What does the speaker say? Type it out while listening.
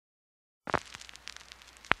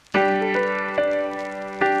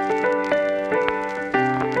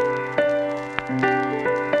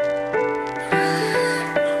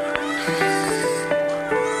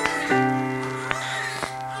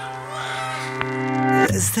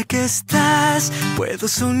Desde que estás, puedo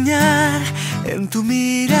soñar. En tu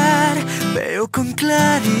mirar veo con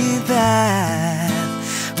claridad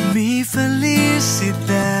mi felicidad.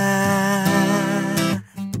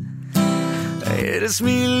 Eres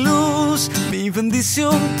mi luz, mi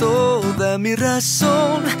bendición, toda mi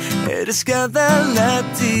razón. Eres cada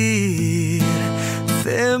latir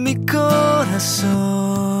de mi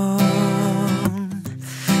corazón.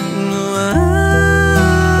 No hay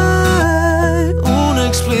una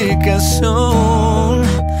explicación,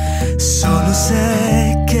 solo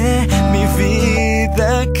sé que mi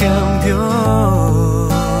vida cambió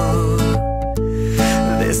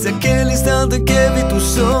desde aquel instante que vi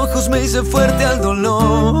tus ojos. Me hice fuerte al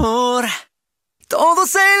dolor. Todo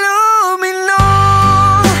se iluminó,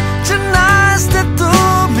 llenaste tú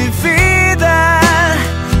mi vida.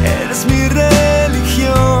 Eres mi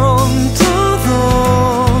religión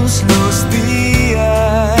todos los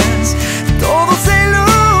días. Todo se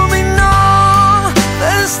iluminó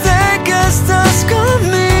desde que estás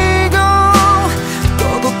conmigo.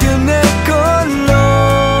 Todo tiene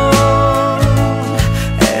color.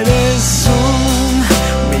 Eres un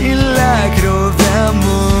milagro de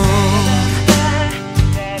amor.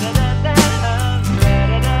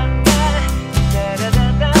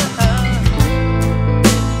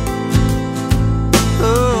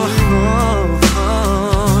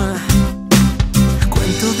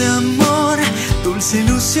 Cuento de amor, dulce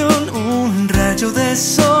ilusión, un rayo de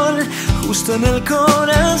sol justo en el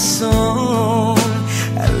corazón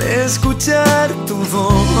al escuchar tu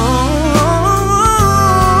voz.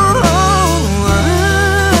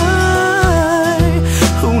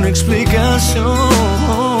 Hay una explicación,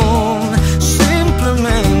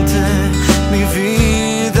 simplemente mi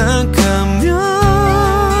vida cambió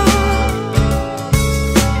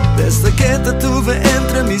desde que te tuve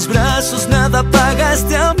entre mis brazos. Nada apaga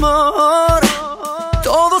este amor.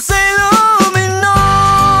 Todo se iluminó,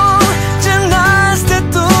 llenaste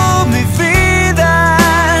tú mi vida.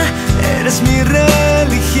 Eres mi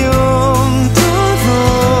religión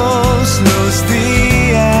todos los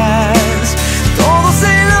días. Todo se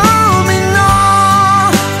iluminó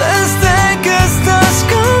desde que estás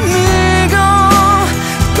conmigo.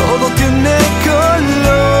 Todo tiene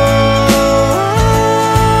color.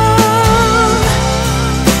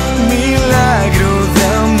 Milagro de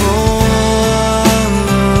amor.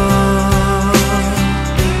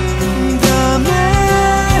 Dame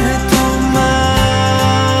tu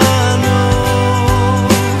mano,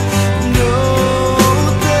 no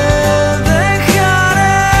te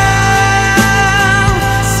dejaré.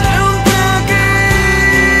 Siempre aquí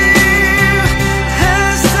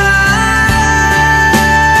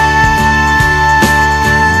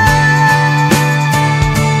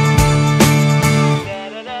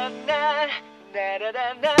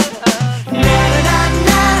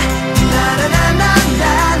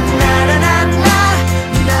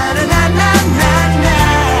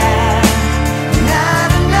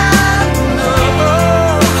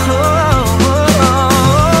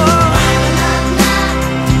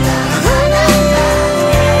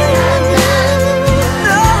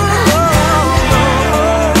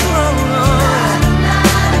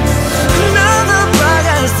nada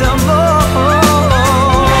apaga este amor.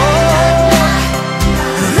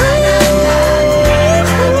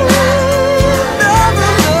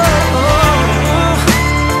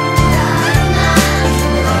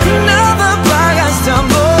 Nada apaga este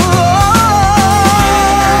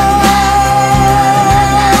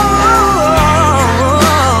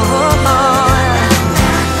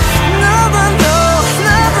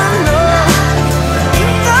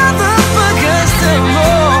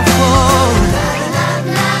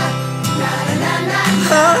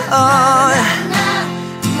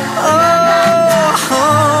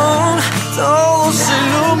Todo se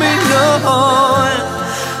iluminó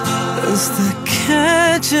desde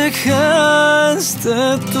que llegaste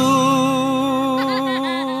tú.